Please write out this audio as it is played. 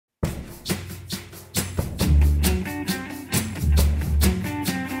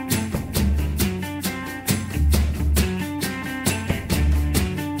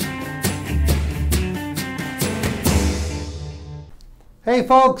Hey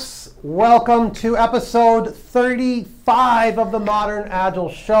folks, welcome to episode 35 of the Modern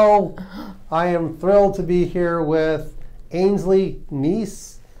Agile Show. I am thrilled to be here with Ainsley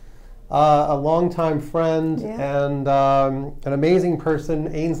Nies, a longtime friend and an amazing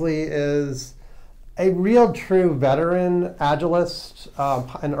person. Ainsley is a real true veteran Agilist,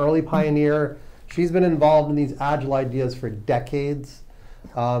 an early pioneer. She's been involved in these Agile ideas for decades.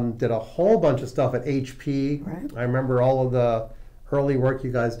 Did a whole bunch of stuff at HP. Right. I remember all of the early work you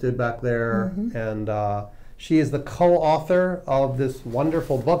guys did back there, and she is the co-author of this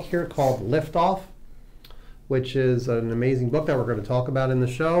wonderful book here called Liftoff, which is an amazing book that we're going to talk about in the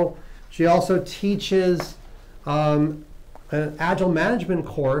show. She also teaches an Agile Management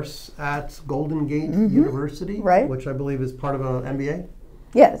course at Golden Gate University, which I believe is part of an MBA.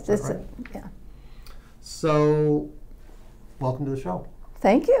 Yes, it's right? Yeah. So, welcome to the show.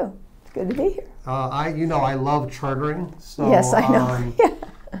 Thank you. It's good to be here. I love chartering. So, yes, I know.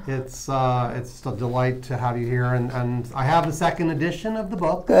 It's a delight to have you here, and I have the second edition of the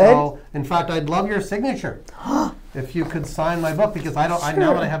book. Good. So, in fact, I'd love your signature. If you could sign my book, because I don't. Sure.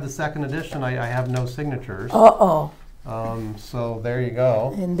 Now that I have the second edition, I have no signatures. So there you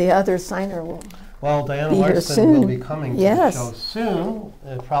go. And the other signer will. Well, Diana Larson will be coming to the show soon,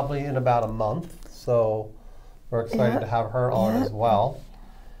 probably in about a month. So we're excited to have her on as well.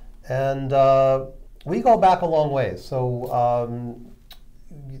 And we go back a long ways. So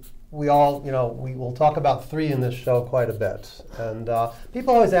we all, we will talk about three in this show quite a bit. And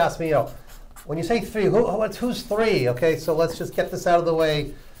people always ask me, when you say three, who's three? Okay, so let's just get this out of the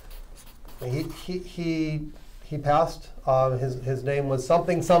way. He passed. His name was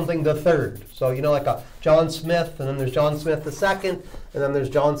something the third. So like a John Smith, and then there's John Smith the second, and then there's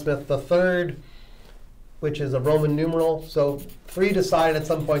John Smith the third, which is a Roman numeral. So three decided at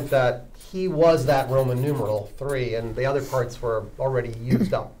some point that he was that Roman numeral, three, and the other parts were already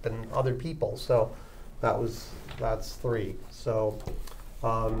used up and other people. So that's three. So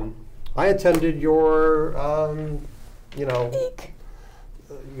I attended your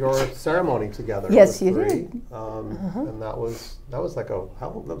your ceremony together. Yes, you three. did. And that was like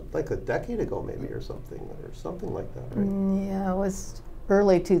a decade ago maybe or something like that, right? Yeah, it was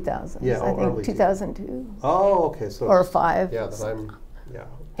early 2000s. Yeah, I think 2002. Oh, okay. So or 5. Yeah, then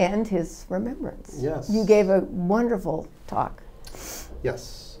And his remembrance. Yes. You gave a wonderful talk.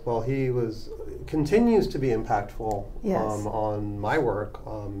 Yes. Well, he continues to be impactful on my work.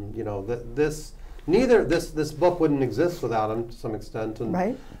 This book wouldn't exist without him to some extent.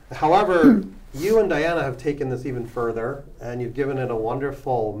 And however, you and Diana have taken this even further, and you've given it a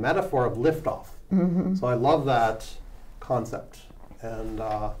wonderful metaphor of liftoff. So I love that concept. And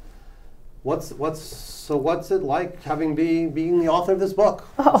what's it like being the author of this book?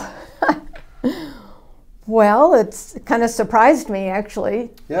 Oh, well, it's kind of surprised me actually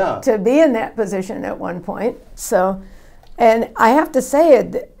to be in that position at one point. So, and I have to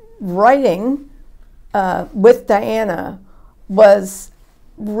say, writing with Diana was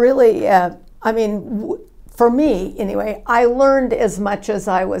really, for me anyway, I learned as much as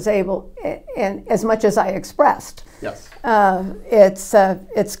I was able and as much as I expressed. Yes.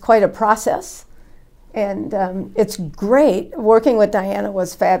 It's quite a process, and it's great. Working with Diana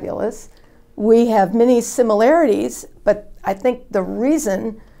was fabulous. We have many similarities, but I think the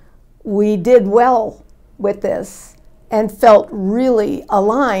reason we did well with this and felt really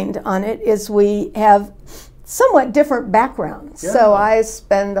aligned on it is we have somewhat different backgrounds. Yeah. So I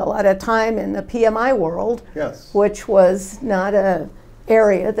spend a lot of time in the PMI world, which was not an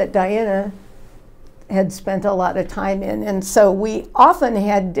area that Diana had spent a lot of time in. And so we often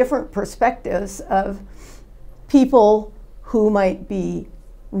had different perspectives of people who might be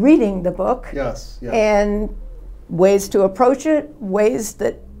reading the book and ways to approach it, ways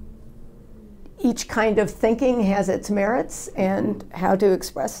that each kind of thinking has its merits, and how to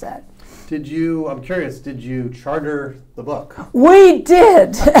express that. I'm curious, did you charter the book? We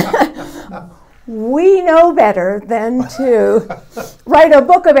did. We know better than to write a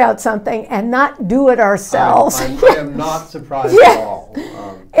book about something and not do it ourselves. I am not surprised at all.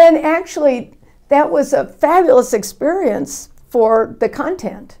 And actually, that was a fabulous experience for the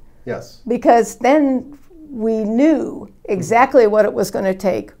content. Yes. Because then we knew exactly what it was going to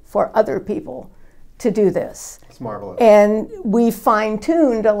take for other people to do this. It's marvelous. And we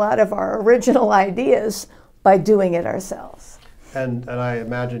fine-tuned a lot of our original ideas by doing it ourselves. And I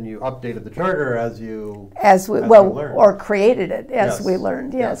imagine you updated the charter as we learned. Or created it as we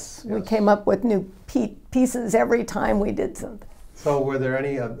learned. Yes. We came up with new pieces every time we did something. So were there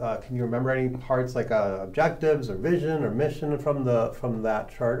any? Can you remember any parts like objectives or vision or mission from that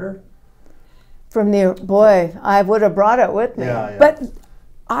charter? I would have brought it with me. Yeah. But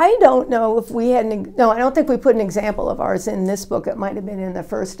I don't know if we had, I don't think we put an example of ours in this book. It might have been in the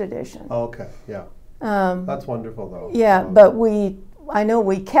first edition. Okay, yeah. That's wonderful, though. Yeah, but I know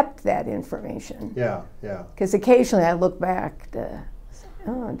we kept that information. Yeah. Because occasionally I look back to,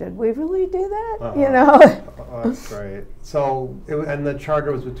 did we really do that? That's great. So, and the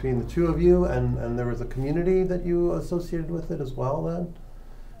charter was between the two of you, and there was a community that you associated with it as well then?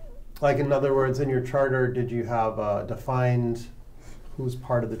 Like, in other words, in your charter, did you have defined who's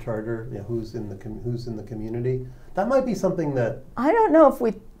part of the charter, who's in the community? That might be something that... I don't know if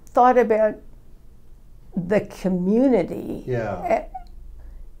we thought about the community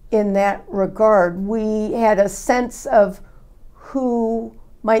in that regard. We had a sense of who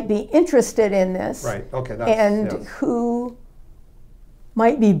might be interested in this, right? Okay, who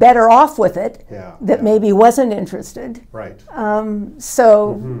might be better off with it that maybe wasn't interested. Right.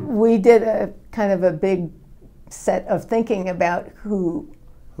 We did a kind of a big set of thinking about who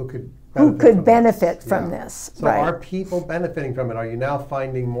could benefit from this. So are people benefiting from it? Are you now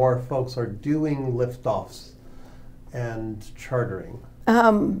finding more folks are doing liftoffs and chartering?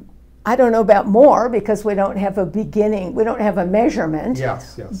 I don't know about more because we don't have a beginning. We don't have a measurement.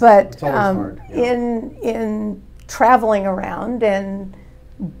 Yes. But it's always hard. In traveling around and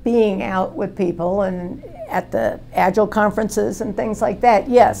being out with people and at the Agile conferences and things like that,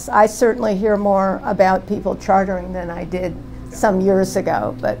 yes, I certainly hear more about people chartering than I did some years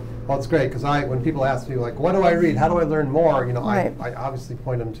ago. But well, it's great because when people ask me like, "What do I read? How do I learn more?" I obviously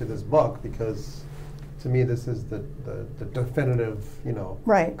point them to this book because, to me, this is the definitive,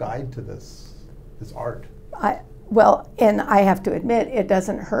 guide to this art. And I have to admit, it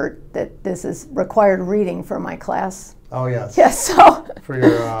doesn't hurt that this is required reading for my class. Oh yes. Yes. So for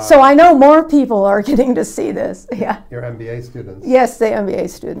your. So I know more people are getting to see this. Yeah. Your MBA students. Yes, the MBA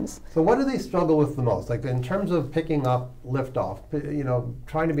students. So what do they struggle with the most? Like in terms of picking up Liftoff,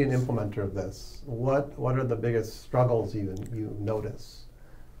 trying to be an implementer of this. What are the biggest struggles you notice?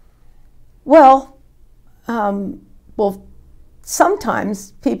 Well,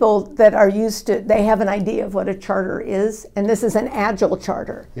 sometimes people that are used to, they have an idea of what a charter is, and this is an Agile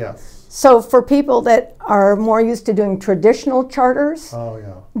charter. Yes. So for people that are more used to doing traditional charters,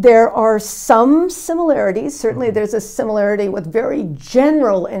 there are some similarities. Certainly there's a similarity with very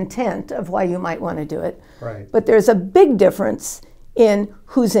general intent of why you might want to do it. Right. But there's a big difference in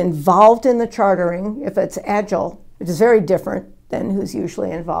who's involved in the chartering. If it's Agile, it is very different than who's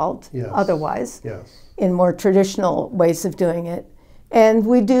usually involved otherwise in more traditional ways of doing it. And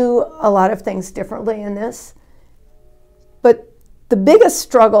we do a lot of things differently in this. But the biggest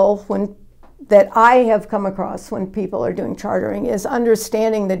struggle that I have come across when people are doing chartering is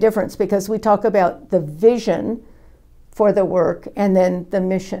understanding the difference, because we talk about the vision for the work and then the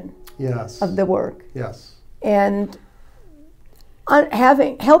mission of the work. Yes. And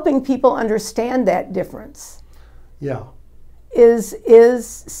helping people understand that difference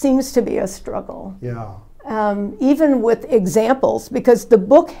seems to be a struggle. Yeah. Even with examples, because the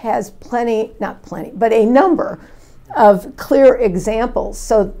book has a number of clear examples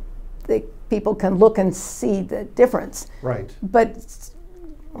so that people can look and see the difference. Right. But,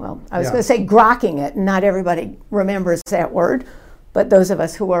 I was going to say grokking it. Not everybody remembers that word, but those of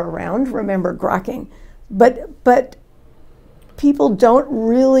us who are around remember grokking. But people don't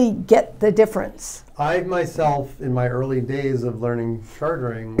really get the difference. I myself, in my early days of learning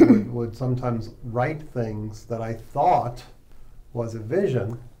chartering, would sometimes write things that I thought was a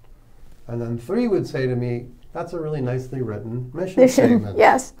vision, and then 3 would say to me, "That's a really nicely written mission statement."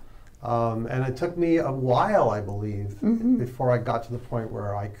 Yes. And it took me a while, I believe, before I got to the point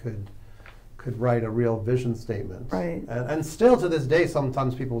where I could write a real vision statement. Right. And still to this day,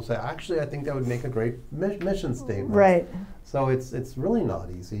 sometimes people will say, "Actually, I think that would make a great mission statement." Right. So it's really not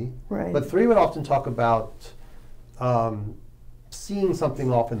easy. Right. But 3 would often talk about seeing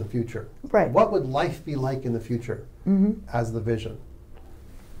something off in the future. Right. What would life be like in the future as the vision?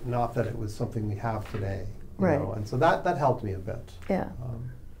 Not that it was something we have today. Right. And so that helped me a bit. Yeah.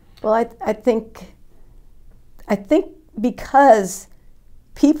 Well, I think because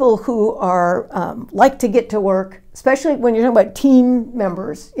people who are like to get to work, especially when you're talking about team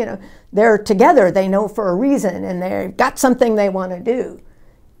members, they're together, they know for a reason, and they've got something they want to do.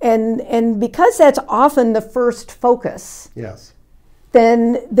 And because that's often the first focus,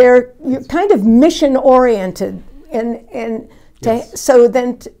 then you're kind of mission oriented, so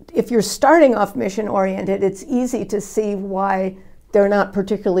then if you're starting off mission oriented, it's easy to see why they're not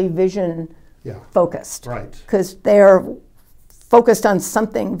particularly vision focused, right? Because they're focused on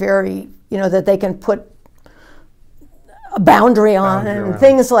something very, that they can put a boundary on and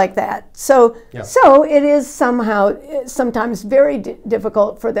things like that. So it is sometimes very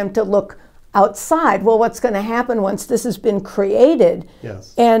difficult for them to look outside. Well, what's going to happen once this has been created?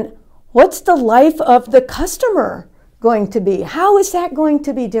 Yes. And what's the life of the customer going to be? How is that going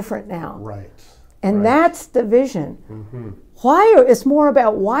to be different now? Right. And that's the vision. Mm-hmm. It's more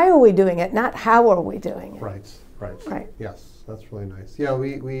about why are we doing it, not how are we doing it. Right. Yes, that's really nice. Yeah,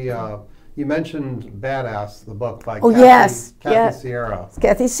 we you mentioned Badass, the book by Kathy Sierra.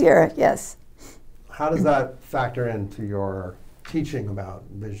 Kathy Sierra, yes. How does that factor into your teaching about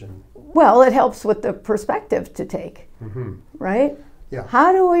vision? Well, it helps with the perspective to take, right? Yeah.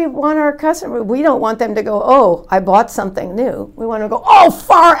 How do we want our customer? We don't want them to go, oh, I bought something new. We want to go, oh,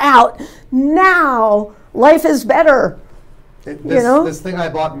 far out. Now life is better. This thing I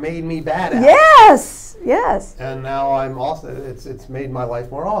bought made me badass. Yes. And now I'm also, it's made my life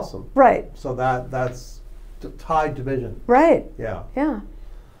more awesome. Right. So that's tied to vision. Right. Yeah. Yeah.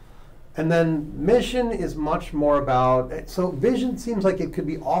 And then mission is much more about, so vision seems like it could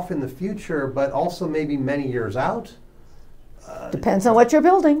be off in the future, but also maybe many years out. Depends on what you're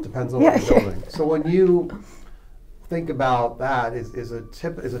building. Depends on what you're building. So when you think about that, is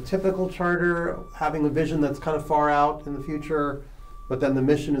a typical charter having a vision that's kind of far out in the future, but then the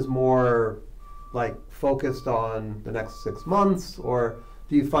mission is more like focused on the next 6 months, or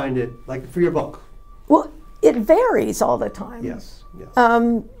do you find it like for your book? Well, it varies all the time. Yes.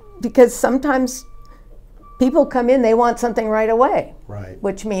 Because sometimes people come in, they want something right away. Right.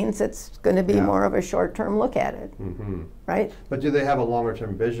 Which means it's going to be more of a short-term look at it. Mm-hmm. Right. But do they have a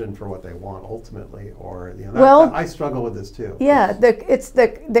longer-term vision for what they want ultimately, or I struggle with this too. Yeah, it's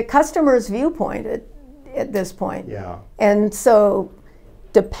the customer's viewpoint at this point. Yeah. And so,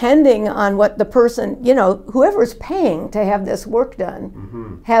 depending on what the person, whoever's paying to have this work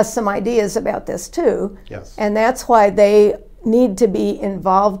done, has some ideas about this too. Yes. And that's why they need to be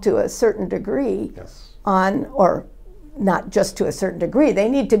involved to a certain degree. Yes. Or not just to a certain degree, they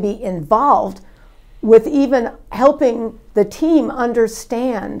need to be involved with even helping the team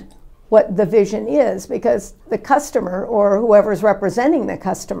understand what the vision is, because the customer or whoever's representing the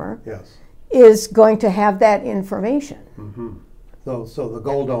customer is going to have that information. Mm-hmm. So the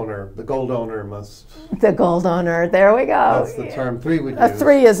goal donor must. The goal donor, there we go. That's the term 3 would use. A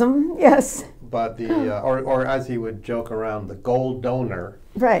 3ism, yes. But or as he would joke around, the goal donor,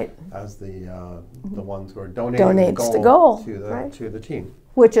 right, as the ones who are donating donates the goal to the team,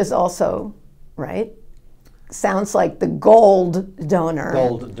 which is also right. Sounds like the gold donor.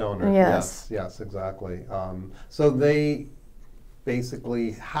 Gold donor. Yes. Yes, exactly. So they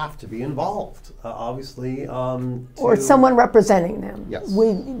basically have to be involved, obviously. Or someone representing them. Yes.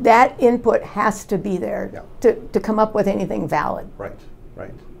 That input has to be there to come up with anything valid. Right.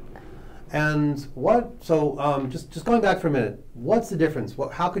 And just going back for a minute, what's the difference?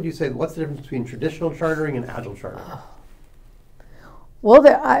 How could you say, what's the difference between traditional chartering and agile chartering? Well,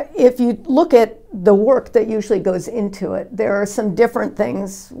 if you look at the work that usually goes into it, there are some different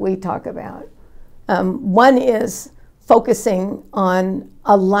things we talk about. One is focusing on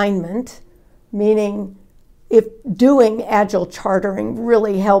alignment, meaning if doing agile chartering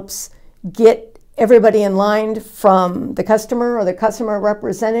really helps get everybody in line from the customer or the customer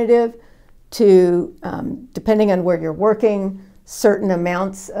representative to, depending on where you're working, certain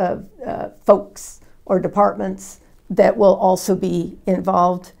amounts of folks or departments that will also be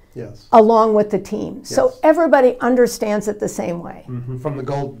involved along with the team. Yes. So everybody understands it the same way. Mm-hmm. From the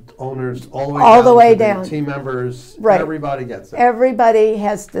gold owners all the way down to the team members, everybody gets it. Everybody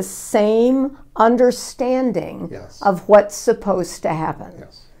has the same understanding of what's supposed to happen.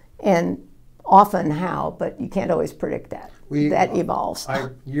 Yes. And often how, but you can't always predict that. That evolves. I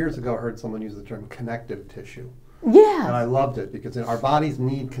years ago heard someone use the term connective tissue. Yeah. And I loved it because our bodies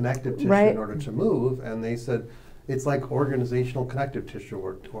need connective tissue in order to move, and they said it's like organizational connective tissue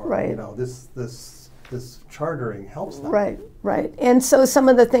or this chartering helps them. Right. And so some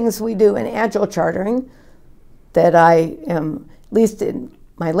of the things we do in agile chartering that I am, at least in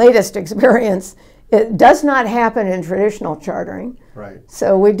my latest experience, it does not happen in traditional chartering. Right.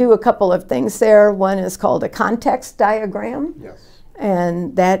 So we do a couple of things there. One is called a context diagram. Yes.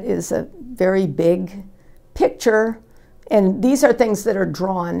 And that is a very big picture. And these are things that are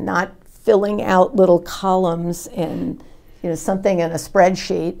drawn, not filling out little columns and something in a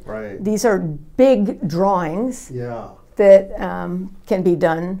spreadsheet. Right. These are big drawings that can be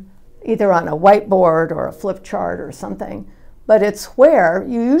done either on a whiteboard or a flip chart or something. But it's where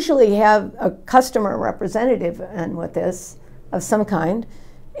you usually have a customer representative in with this of some kind,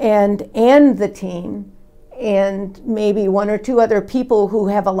 and the team, and maybe one or two other people who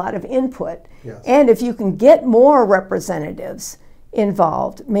have a lot of input. Yes. And if you can get more representatives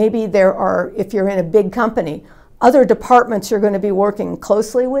involved, maybe there are, if you're in a big company, other departments you're going to be working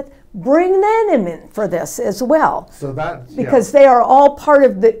closely with, bring them in for this as well. So that, because they are all part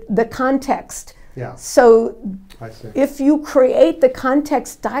of the context. Yeah. So I see. if you create the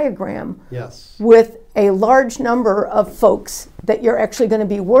context diagram Yes. with a large number of folks that you're actually going to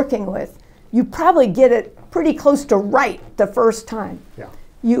be working with, you probably get it pretty close to right the first time. Yeah.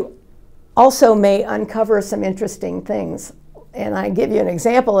 You also may uncover some interesting things. And I give you an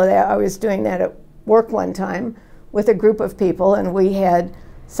example of that. I was doing that at work one time with a group of people, and we had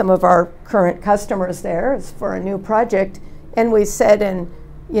some of our current customers there for a new project, and we said, and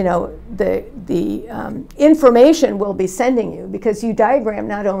you know, the information we'll be sending you, because you diagram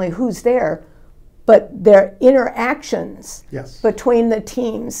not only who's there, but their interactions Yes. between the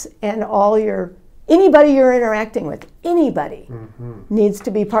teams and anybody you're interacting with, anybody needs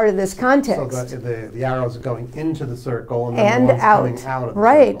to be part of this context. So the arrows are going into the circle and then And the ones out. coming out of the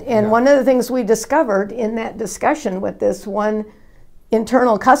Right. circle. And Yeah. one of the things we discovered in that discussion with this one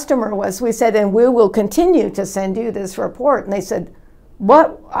internal customer was, we said, and we will continue to send you this report. And they said,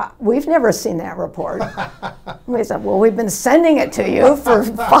 what? We've never seen that report. And we said, well, we've been sending it to you for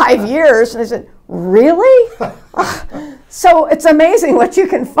 5 years. And they said, really? So it's amazing what you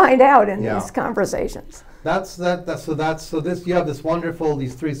can find out in Yeah. these conversations. So this, you have this wonderful,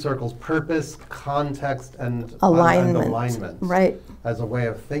 these three circles: purpose, context, and Alignment. And alignment. Right. As a way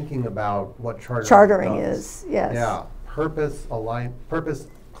of thinking about what Chartering does. is, yes. Yeah. Purpose,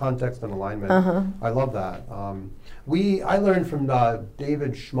 context, and alignment. I love that. I learned from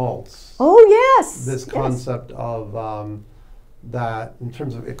David Schmaltz Oh, yes. this yes. concept of that in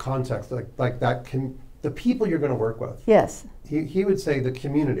terms of context, like that the people you're going to work with. Yes. He would say the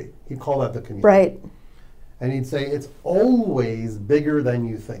community. He'd call that the community. Right. And he'd say it's always bigger than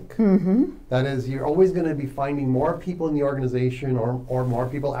you think. That is, you're always going to be finding more people in the organization or more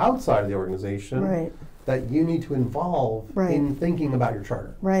people outside of the organization Right. that you need to involve Right. in thinking about your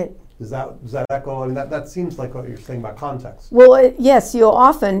charter. Right. Does that echo? I mean, that seems like what you're saying about context. Well, yes, you'll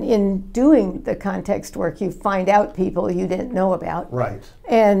often, in doing the context work, you find out people you didn't know about. Right.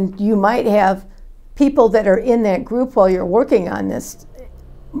 And you might have people that are in that group while you're working on this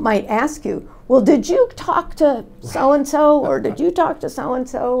might ask you, well, did you talk to so-and-so, or did you talk to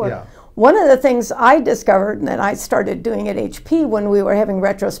so-and-so? Yeah. One of the things I discovered, and that I started doing at HP when we were having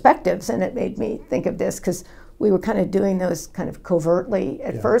retrospectives, and it made me think of this because we were kind of doing those kind of covertly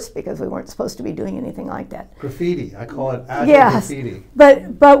at first because we weren't supposed to be doing anything like that. Graffiti. I call it agile Yes, graffiti.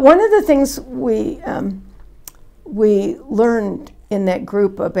 but one of the things we learned in that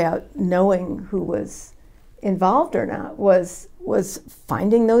group about knowing who was involved or not was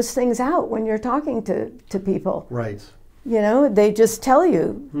finding those things out when you're talking to people. Right. You know, they just tell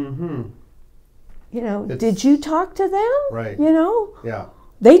you. You know, did you talk to them? Right. You know, Yeah.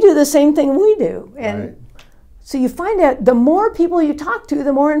 they do the same thing we do, and Right. so you find out the more people you talk to,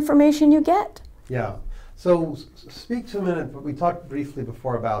 the more information you get. Yeah. So speak to a minute, but we talked briefly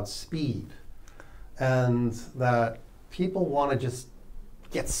before about speed and that people want to just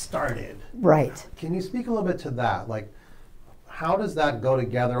get started. Right. Can you speak a little bit to that? Like, how does that go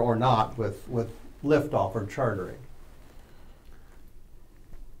together or not with liftoff or chartering?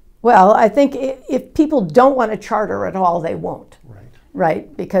 Well, I think if people don't want to charter at all, they won't. Right.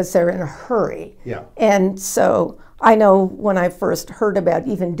 Right? Because they're in a hurry. Yeah. And so I know when I first heard about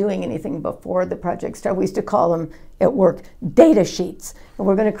even doing anything before the project started, we used to call them at work data sheets. And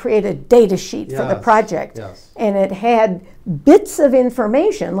we're going to create a data sheet for the Yes, project. yes. And it had bits of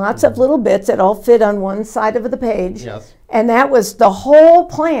information, lots of little bits that all fit on one side of the page. Yes. And that was the whole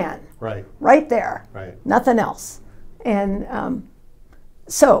plan Right. right there. Right. Nothing else. And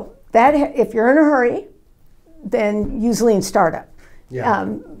so that if you're in a hurry, then use lean startup. Yeah.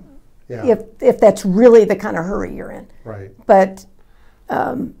 Yeah. If that's really the kind of hurry you're in. Right. But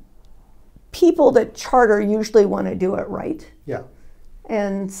people that charter usually want to do it right. Yeah.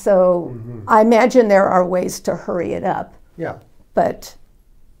 And so I imagine there are ways to hurry it up. Yeah. But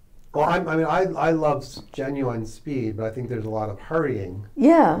Well, I love genuine speed, but I think there's a lot of hurrying,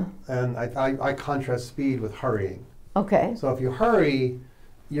 yeah, and I contrast speed with hurrying. okay. So if you hurry,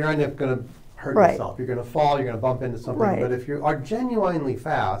 you're end up going to hurt Right. yourself. You're going to fall. You're going to bump into something. Right. But if you are genuinely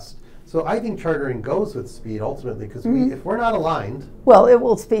fast, so I think chartering goes with speed ultimately because if we're not aligned, Well, it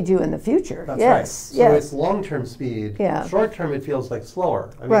will speed you in the future. that's Yes, right. So yes. it's long-term speed. Yeah. Short-term, it feels like slower.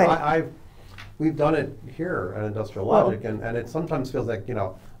 I mean, Right. we've done it here at Industrial Well- Logic, and it sometimes feels like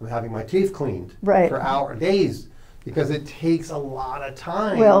I'm having my teeth cleaned Right. for days Because it takes a lot of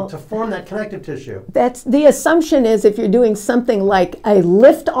time to form that connective tissue. That's the assumption is if you're doing something like a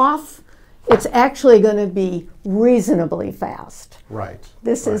liftoff, it's actually going to be reasonably fast. Right.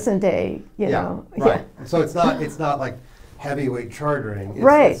 This isn't a, you know. Right. Yeah. So it's not like heavyweight chartering. It's,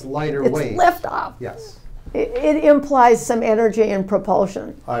 right. It's lighter it's weight. Liftoff. Yes. It implies some energy and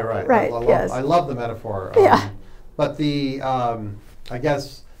propulsion. Right. Right. I love the metaphor. But the, I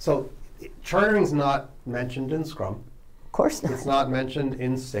guess, so chartering's not mentioned in Scrum. Of course not. It's not mentioned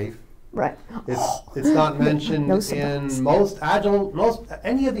in SAFe. Right. It's not mentioned in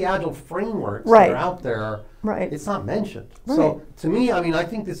any of the Agile frameworks that are out there. Right. It's not mentioned. Right. So to me, I mean, I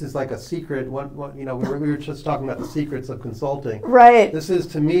think this is like a secret. We were just talking about the secrets of consulting. Right. This is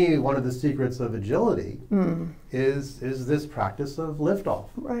to me one of the secrets of agility. Is this practice of liftoff.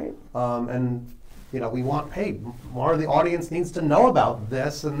 Right. And we want more of the audience needs to know about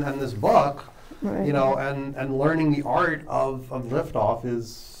this and this book. Right. And learning the art of liftoff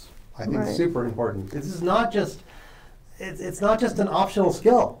is, I think, super important. This is not just it's not just an optional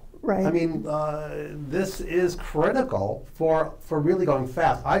skill. Right. I mean, this is critical for really going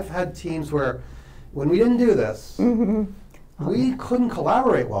fast. I've had teams where when we didn't do this, we couldn't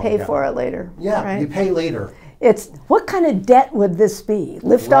collaborate well Pay together. for it later. Yeah, right? You pay later. It's what kind of debt would this be?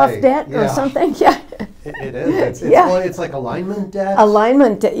 Liftoff debt or something? Yeah. It is. It's like alignment debt.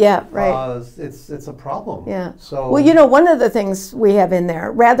 Alignment debt. Yeah. Right. It's a problem. Yeah. So one of the things we have in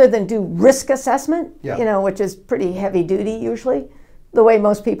there, rather than do risk assessment, which is pretty heavy duty usually, the way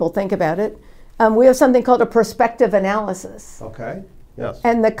most people think about it, we have something called a perspective analysis. Okay. Yes.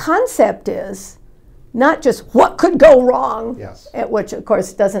 And the concept is not just what could go wrong, which of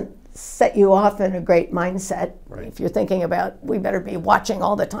course doesn't set you off in a great mindset. Right. If you're thinking about, we better be watching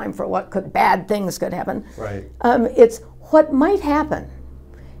all the time for bad things could happen. Right. It's what might happen.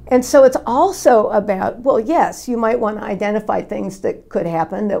 And so it's also about, well, yes, you might want to identify things that could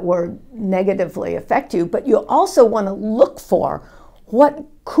happen that would negatively affect you, but you also want to look for what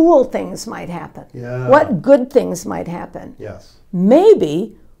cool things might happen. Yeah. What good things might happen. Yes.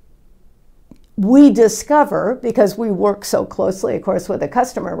 Maybe we discover, because we work so closely, of course, with a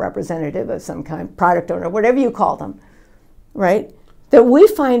customer representative of some kind, product owner, whatever you call them, right? That we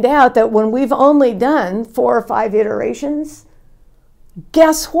find out that when we've only done 4 or 5 iterations,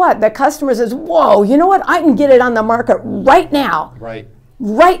 guess what? The customer says, whoa, you know what? I can get it on the market right now. Right.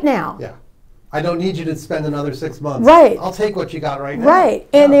 Right now. Yeah. I don't need you to spend another 6 months. Right. I'll take what you got right now. Right.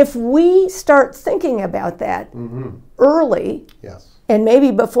 And if we start thinking about that early, and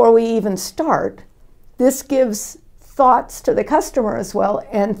maybe before we even start, this gives thoughts to the customer as well,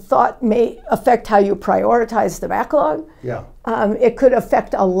 and thought may affect how you prioritize the backlog. Yeah. It could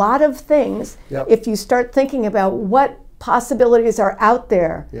affect a lot of things if you start thinking about what possibilities are out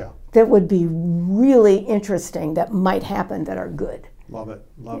there that would be really interesting that might happen that are good. Love it.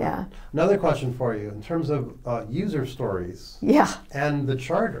 Love it. Another question for you in terms of user stories and the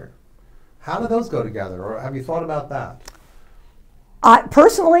charter. How do those go together, or have you thought about that?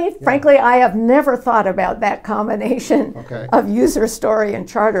 Personally, frankly, I have never thought about that combination of user story and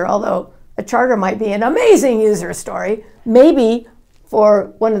charter, although a charter might be an amazing user story, maybe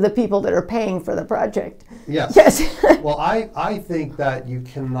for one of the people that are paying for the project. Yes. Well, I think that you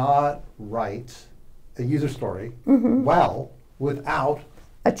cannot write a user story well without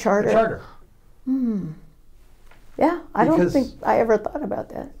a charter. Yeah, I don't think I ever thought about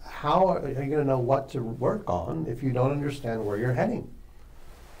that. How are you going to know what to work on if you don't understand where you're heading?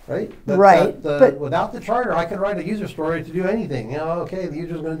 Right? But without the charter, I can write a user story to do anything. Okay, the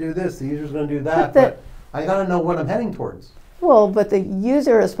user's going to do this, the user's going to do that, but I got to know what I'm heading towards. Well, but the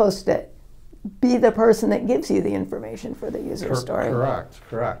user is supposed to be the person that gives you the information for the user story. Correct.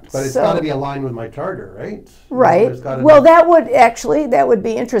 But it's got to be aligned with my charter, right? Right. Well, that would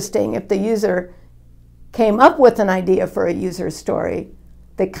be interesting if the user came up with an idea for a user story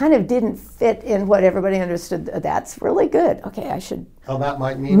that kind of didn't fit in what everybody understood. That's really good. Okay, I should. Oh, that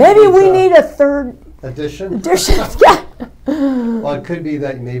might mean maybe we need a third edition. Yeah. Well, it could be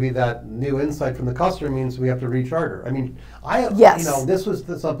that maybe that new insight from the customer means we have to recharter. I mean, this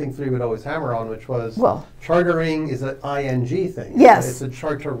was something 3 would always hammer on, which was chartering is an ing thing. Yes. It's a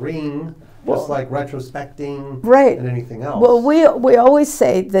chartering, just like retrospecting and anything else. Well, we always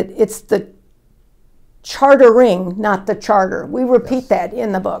say that it's the chartering, not the charter. We repeat that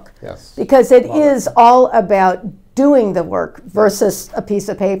in the book. Yes. Because it is all about doing the work versus a piece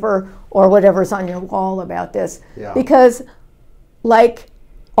of paper or whatever's on your wall about this. Yeah. Because like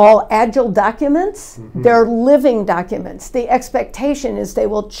all Agile documents, they're living documents. The expectation is they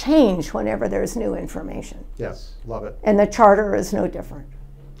will change whenever there's new information. Yes, love it. And the charter is no different.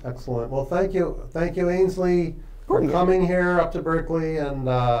 Excellent. Well, thank you. Thank you, Ainsley. for coming here up to Berkeley and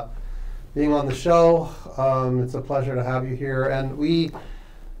being on the show. It's a pleasure to have you here. And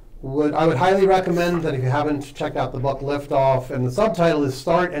I would highly recommend that if you haven't checked out the book Liftoff, and the subtitle is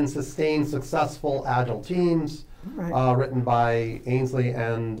Start and Sustain Successful Agile Teams, written by Ainsley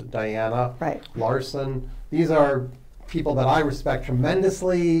and Diana Larson. These are people that I respect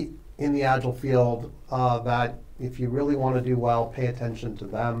tremendously in the Agile field, that if you really want to do well, pay attention to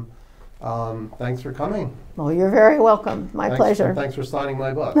them. Thanks for coming. Well, you're very welcome. My pleasure. Thanks for signing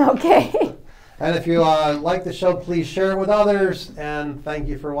my book. Okay. And if you like the show, please share it with others. And thank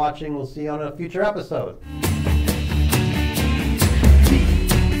you for watching. We'll see you on a future episode.